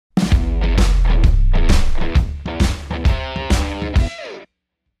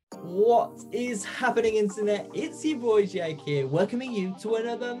What is happening, internet? It's your boy Jake here, welcoming you to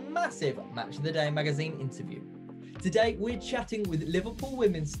another massive Match of the Day magazine interview. Today we're chatting with Liverpool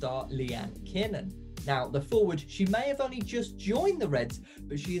women's star Leanne Kiernan. Now, the forward, she may have only just joined the Reds,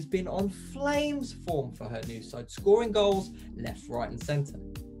 but she has been on flames form for her new side, scoring goals left, right and centre.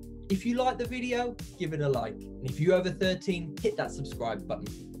 If you like the video, give it a like. And if you're over 13, hit that subscribe button.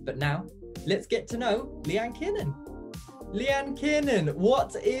 But now, let's get to know Leanne Kiernan. Leanne Kiernan,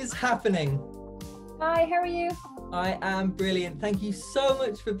 what is happening? Hi, how are you? I am brilliant. Thank you so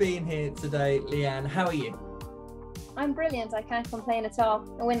much for being here today, Leanne. How are you? I'm brilliant. I can't complain at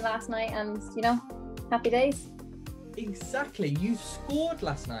all. I win last night and, happy days. Exactly. You scored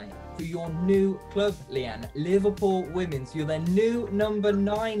last night for your new club, Leanne, Liverpool Women's. You're their new number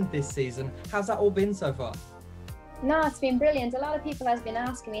 9 this season. How's that all been so far? No, it's been brilliant. A lot of people have been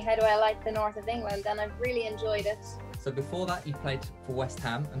asking me how do I like the north of England, and I've really enjoyed it. So before that, you played for West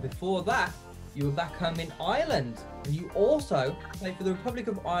Ham, and before that, you were back home in Ireland, and you also played for the Republic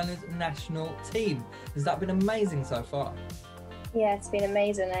of Ireland's national team. Has that been amazing so far? Yeah, it's been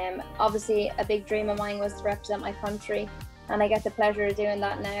amazing. Obviously, a big dream of mine was to represent my country, and I get the pleasure of doing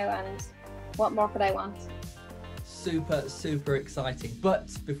that now, and what more could I want? Super, super exciting. But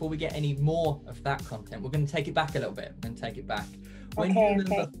before we get any more of that content, we're going to take it back a little bit. We're going to take it back. When do you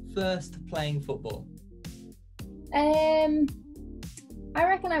remember first playing football? I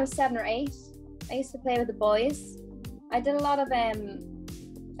reckon I was 7 or 8. I used to play with the boys. I did a lot of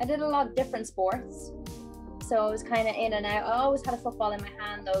different sports. So I was kind of in and out. I always had a football in my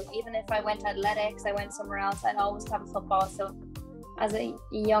hand though. Even if I went to athletics, I went somewhere else, I'd always have a football. So as a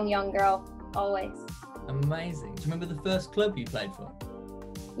young girl, always. Amazing. Do you remember the first club you played for?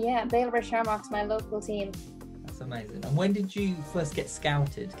 Yeah, Bailieborough Shamrocks, my local team. That's amazing. And when did you first get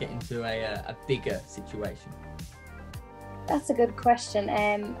scouted, get into a bigger situation? That's a good question.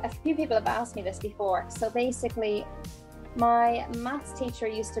 A few people have asked me this before. So basically, my maths teacher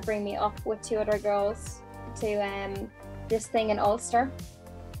used to bring me up with 2 other girls to this thing in Ulster.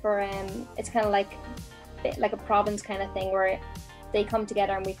 For it's kind of like a province kind of thing where they come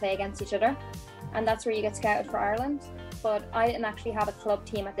together and we play against each other, and that's where you get scouted for Ireland. But I didn't actually have a club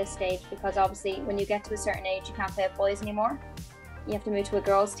team at this stage because obviously when you get to a certain age you can't play with boys anymore. You have to move to a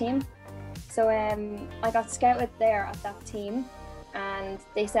girls team. So I got scouted there at that team, and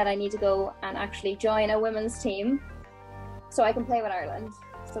they said I need to go and actually join a women's team so I can play with Ireland.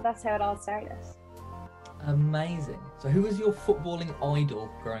 So that's how it all started. Amazing. So who was your footballing idol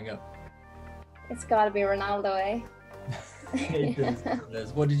growing up? It's got to be Ronaldo, eh? It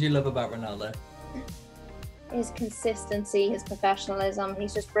does. What did you love about Ronaldo? His consistency, his professionalism.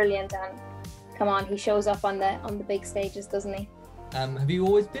 He's just brilliant, and come on, he shows up on the big stages, doesn't he? Have you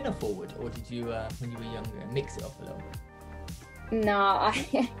always been a forward, or did you, when you were younger, mix it up a little bit? No,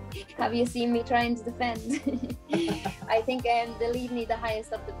 have you seen me trying to defend? I think they leave me the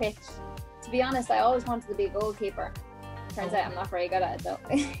highest up the pitch. To be honest, I always wanted to be a goalkeeper. Turns out I'm not very good at it though.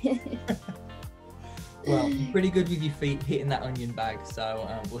 Well, you're pretty good with your feet hitting that onion bag, so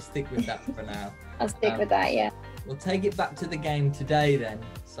we'll stick with that for now. I'll stick with that, yeah. We'll take it back to the game today then.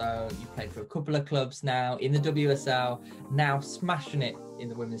 So you played for a couple of clubs now in the WSL, now smashing it in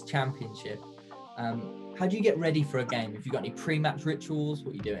the Women's Championship. How do you get ready for a game? Have you got any pre-match rituals?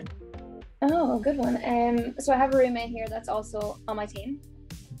 What are you doing? Oh, good one. So I have a roommate here that's also on my team.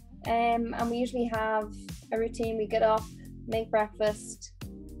 And we usually have a routine. We get up, make breakfast,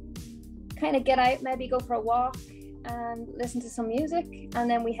 kind of get out, maybe go for a walk and listen to some music, and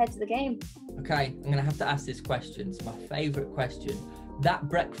then we head to the game. Okay, I'm gonna have to ask this question. It's my favorite question. That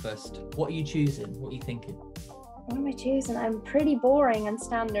breakfast, what are you choosing? What are you thinking? What am I choosing? I'm pretty boring and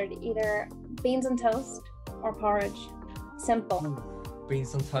standard. Either beans and toast or porridge. Simple. Ooh,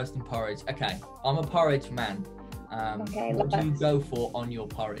 beans on toast and porridge. Okay, I'm a porridge man. Okay, what do you go for on your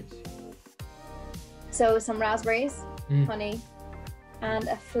porridge? So some raspberries, honey, and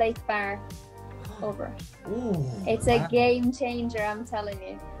a flake bar over it. Ooh, it's a game changer, I'm telling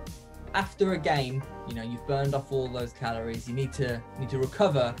you. After a game, you've burned off all those calories. You need to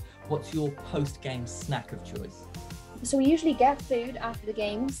recover. What's your post-game snack of choice? So we usually get food after the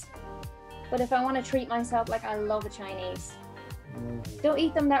games, but if I want to treat myself, like I love a Chinese. Ooh. Don't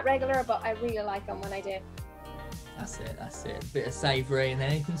eat them that regular, but I really like them when I do. That's it. A bit of savoury, and then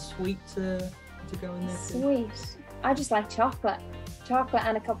anything sweet to go in there too? Sweet. I just like chocolate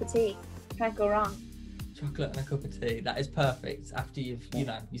and a cup of tea. Can't go wrong. Chocolate and a cup of tea. That is perfect. After you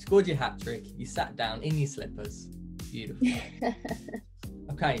scored your hat trick, you sat down in your slippers. Beautiful.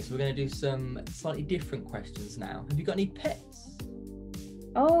 Okay, so we're going to do some slightly different questions now. Have you got any pets?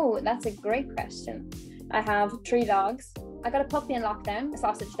 Oh, that's a great question. I have 3 dogs. I got a puppy in lockdown, a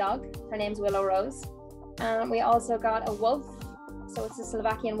sausage dog. Her name's Willow Rose. And we also got a wolf. So it's a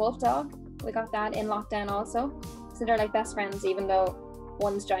Slovakian wolf dog. We got that in lockdown also. So they're like best friends, even though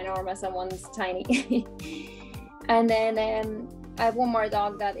one's ginormous and one's tiny. And then I have one more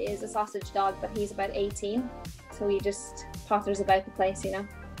dog that is a sausage dog, but he's about 18. So he just potters about the place, you know.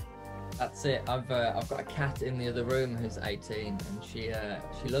 That's it. I've got a cat in the other room who's 18, and she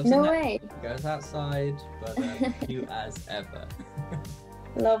loves No it. way. She goes outside, but cute as ever.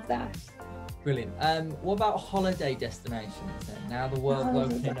 Love that. Brilliant. What about holiday destinations then? Now the world's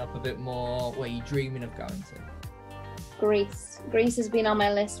opening up a bit more. Where are you dreaming of going to? Greece. Greece has been on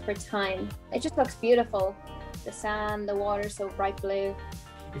my list for time. It just looks beautiful. The sand, the water, so bright blue.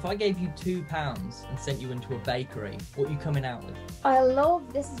 If I gave you £2 and sent you into a bakery, what are you coming out with? I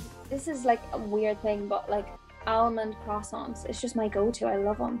love this is like a weird thing, but like almond croissants. It's just my go-to. I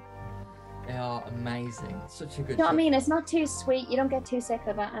love them. They are amazing. Such a good. You know what I mean? It's not too sweet. You don't get too sick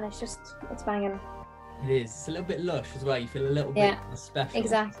of it, and it's banging. It is. It's a little bit lush as well. You feel a little bit special.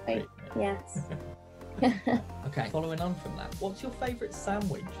 Exactly. Yes. Okay. Following on from that, what's your favourite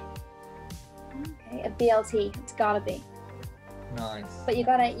sandwich? Okay, a BLT. It's gotta be. Nice. But you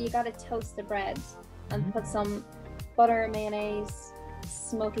gotta toast the bread and put some butter, mayonnaise,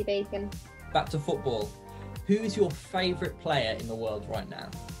 smoky bacon. Back to football. Who is your favourite player in the world right now?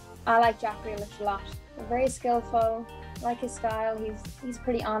 I like Jack Grealish a lot. Very skillful. I like his style. He's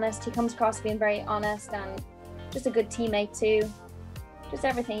pretty honest. He comes across being very honest and just a good teammate too. Just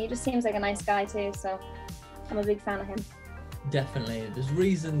everything. He just seems like a nice guy too. So I'm a big fan of him. Definitely. There's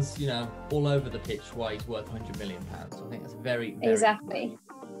reasons, you know, all over the pitch why he's worth £100 million. I think that's very, very Exactly.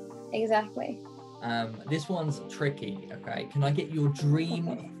 This one's tricky, okay? Can I get your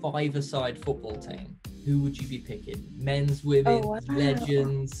dream five-a-side football team? Who would you be picking? Men's, women's,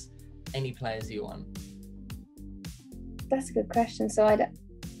 legends, any players you want? That's a good question. So I'd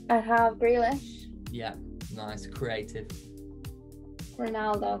have Grealish. Yeah, nice, creative.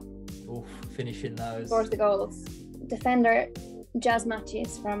 Ronaldo. Oof, finishing those. Scores the goals. Defender, Jazz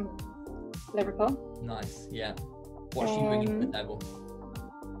Matches from Liverpool. Nice, yeah. What's she bringing to the table?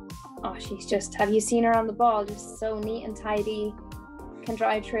 Oh, she's just, have you seen her on the ball? Just so neat and tidy. Can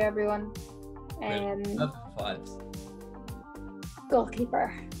drive through everyone. Perfect fives.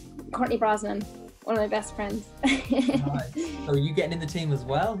 Goalkeeper, Courtney Brosnan, one of my best friends. Nice. So are you getting in the team as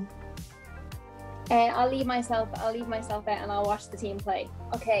well? I'll leave myself out and I'll watch the team play.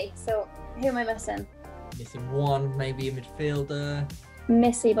 Okay, so who am I missing? Missing one, maybe a midfielder.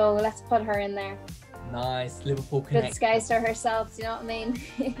 Missy Bow, let's put her in there. Nice, Liverpool connection. Good Skyster herself, do you know what I mean?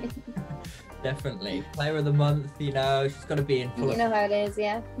 Definitely. Player of the month, you know, she's got to be in full. You know how it is,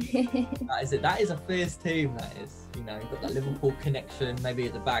 yeah. That is it. That is a fierce team, that is. You know, you've got that Liverpool connection, maybe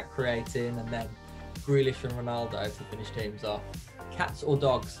at the back creating, and then Grealish and Ronaldo to finish teams off. Cats or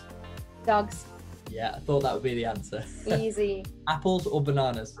dogs? Dogs. Yeah, I thought that would be the answer. Easy. Apples or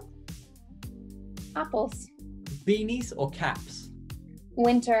bananas? Apples. Beanies or caps?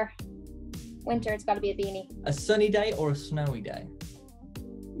 Winter. Winter, it's got to be a beanie. A sunny day or a snowy day?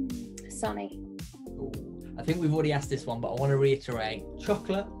 Sunny. Ooh, I think we've already asked this one, but I want to reiterate.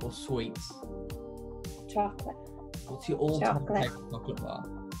 Chocolate or sweets? Chocolate. What's your all-time favorite chocolate bar?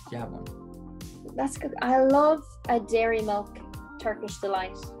 Do you have one? That's good. I love a Dairy Milk Turkish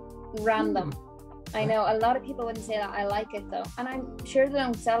Delight. Random. I know a lot of people wouldn't say that. I like it though, and I'm sure they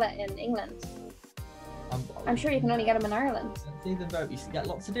don't sell it in England. I'm sure you can only get them in Ireland. See them both. You get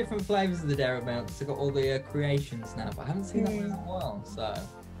lots of different flavours of the Dairy Milk. They've got all the creations now, but I haven't seen that one in a while. So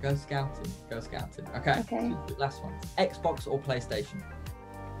go scouting. Go scouting. Okay. Last one. Xbox or PlayStation?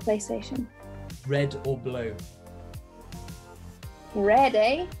 PlayStation. Red or blue? Red,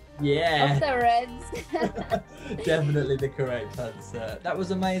 eh? Yeah. Of the Reds. Definitely the correct answer. That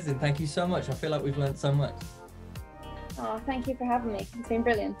was amazing. Thank you so much. I feel like we've learned so much. Oh, thank you for having me. It's been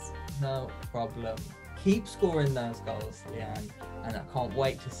brilliant. No problem. Keep scoring those goals, Leanne, and I can't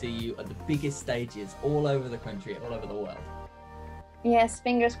wait to see you at the biggest stages all over the country, all over the world. Yes,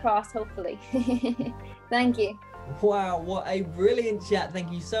 fingers crossed, hopefully. Thank you. Wow, what a brilliant chat.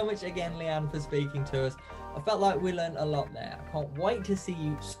 Thank you so much again, Leanne, for speaking to us. I felt like we learned a lot there. I can't wait to see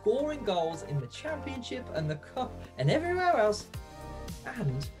you scoring goals in the Championship and the Cup and everywhere else,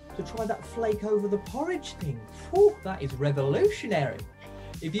 and to try that flake over the porridge thing. Whew, that is revolutionary.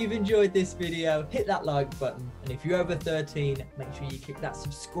 If you've enjoyed this video, hit that like button, and if you're over 13, make sure you click that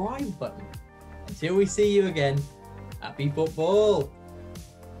subscribe button. Until we see you again, happy football!